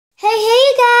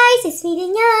it's me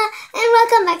Daniela, and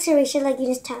welcome back to Rachel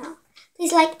Laguna's channel.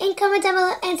 Please like and comment down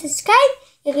below and subscribe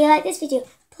if you like this video.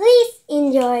 Please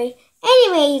enjoy.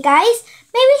 Anyway, you guys,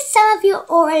 maybe some of you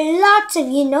or lots of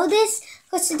you know this,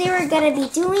 because today we're gonna be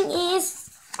doing is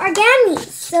origami.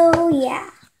 So yeah.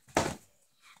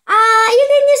 You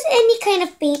can use any kind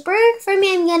of paper. For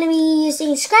me, I'm gonna be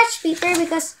using scratch paper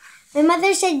because my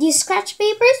mother said use scratch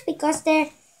papers because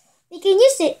they can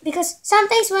use it, because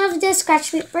sometimes one of the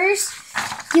scratch papers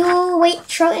you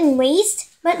throw in waste,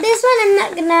 but this one I'm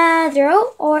not gonna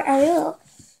throw, or I will.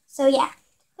 So yeah,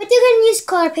 but you can use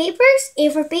color papers,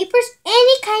 A4 papers,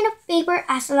 any kind of paper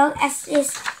as long as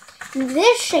it's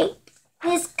this shape,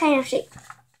 this kind of shape.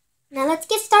 Now let's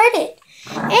get started.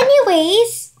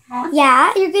 Anyways,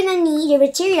 yeah, you're gonna need your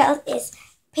materials is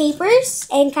papers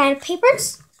and kind of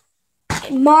papers,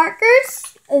 markers.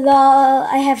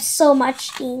 I have so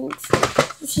much things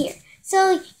here.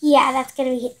 So yeah, that's gonna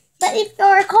be it. But if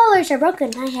your colors are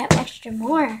broken, I have extra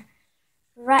more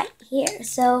right here.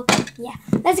 So yeah,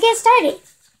 let's get started.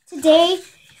 Today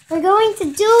we're going to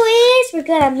do is we're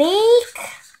gonna make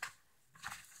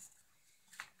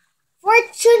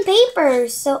fortune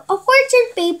papers. So a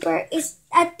fortune paper is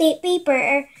a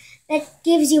paper that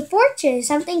gives you fortune.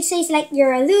 Something says like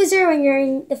you're a loser when you're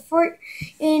in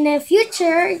the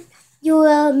future. You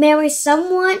will marry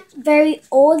someone very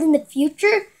old in the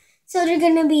future. So they're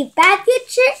going to be bad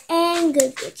future and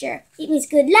good future. It means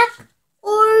good luck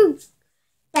or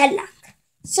bad luck.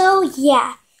 So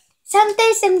yeah,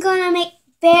 sometimes I'm going to make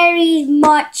very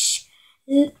much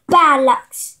bad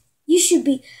lucks. You should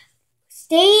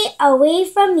stay away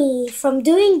from me from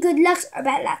doing good lucks or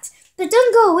bad lucks. But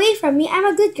don't go away from me. I'm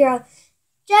a good girl.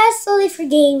 Just only for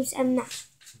games. I'm not.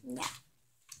 Yeah.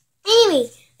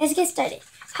 Anyway, let's get started.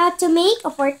 How to make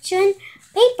a fortune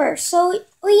paper. So,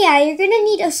 oh yeah, you're gonna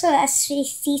need also a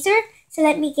scissor. So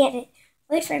let me get it.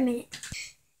 Wait for a minute.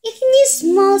 You can use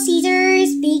small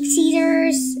scissors, big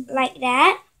scissors, like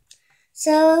that.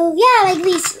 So yeah, like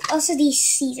these. Also these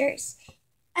scissors.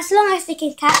 As long as they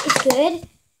can cut, it's good.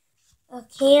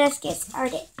 Okay, let's get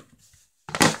started.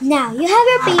 Now, you have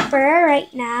your paper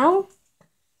right now.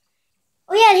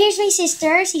 Oh yeah, here's my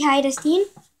sister. Say hi, Dustin.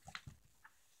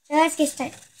 So let's get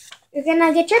started. You're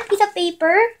gonna get your piece of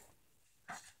paper.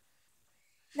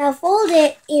 Now fold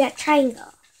it in a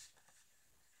triangle.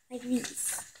 Like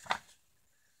this.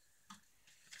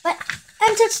 But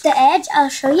untouch the edge. I'll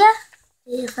show you.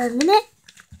 Wait for a minute.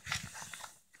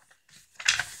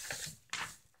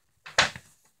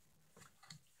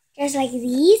 Just like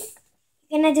these.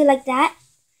 You're gonna do like that.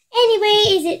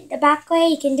 Anyway, is it the back way?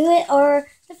 You can do it, or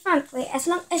the front way. As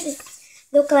long as it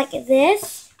look like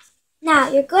this.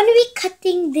 Now, you're going to be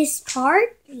cutting this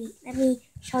part. Let me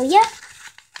show you.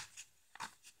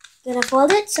 Gonna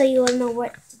fold it so you will know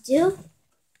what to do.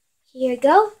 Here you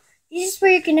go. This is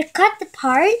where you're going to cut the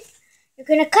part. You're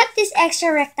going to cut this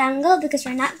extra rectangle because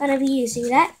we're not going to be using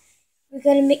that. We're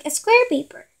going to make a square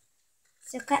paper.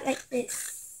 So cut like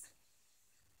this.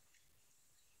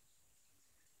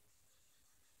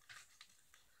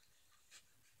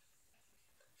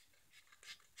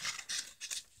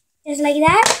 Just like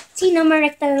that. See, no more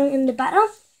rectangle in the bottom.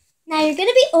 Now you're going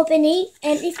to be opening,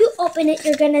 and if you open it,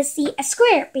 you're going to see a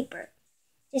square paper.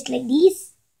 Just like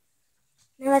these.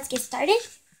 Now let's get started.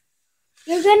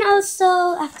 You're going to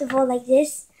also have to fold like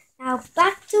this. Now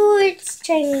back towards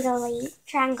triangle. What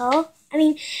do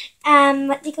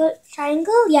you call it?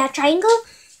 Triangle? Yeah, triangle.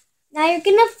 Now you're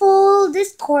going to fold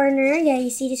this corner. Yeah,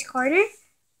 you see this corner?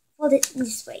 Fold it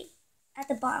this way. At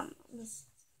the bottom.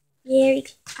 Here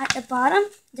at the bottom,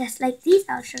 just like this.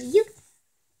 I'll show you.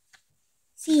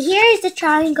 See, here is the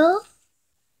triangle.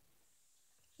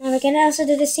 Now we're gonna also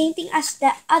do the same thing as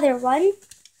the other one,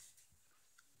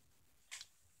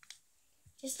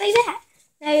 just like that.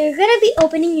 Now you're gonna be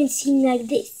opening and seeing like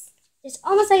this. It's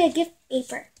almost like a gift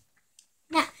paper.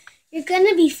 Now you're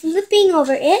gonna be flipping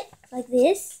over it like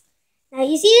this. Now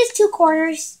you see these two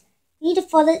corners. You need to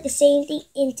fold it the same thing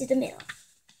into the middle.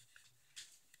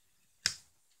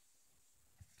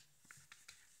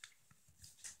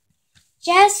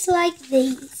 Just like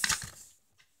these.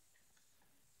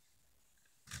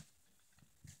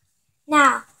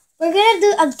 Now, we're going to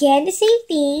do again the same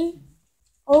thing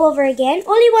all over again.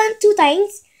 Only 2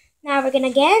 times. Now, we're going to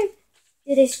again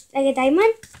do this like a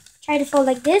diamond. Try to fold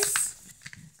like this.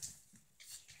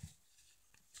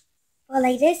 Fold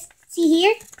like this. See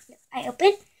here? I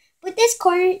open. Put this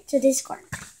corner to this corner.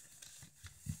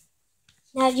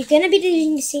 Now, you're going to be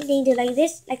doing the same thing. Do like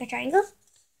this, like a triangle.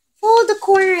 Fold the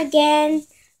corner again.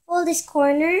 Fold this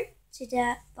corner to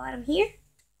the bottom here.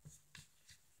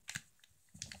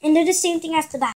 And do the same thing as the back.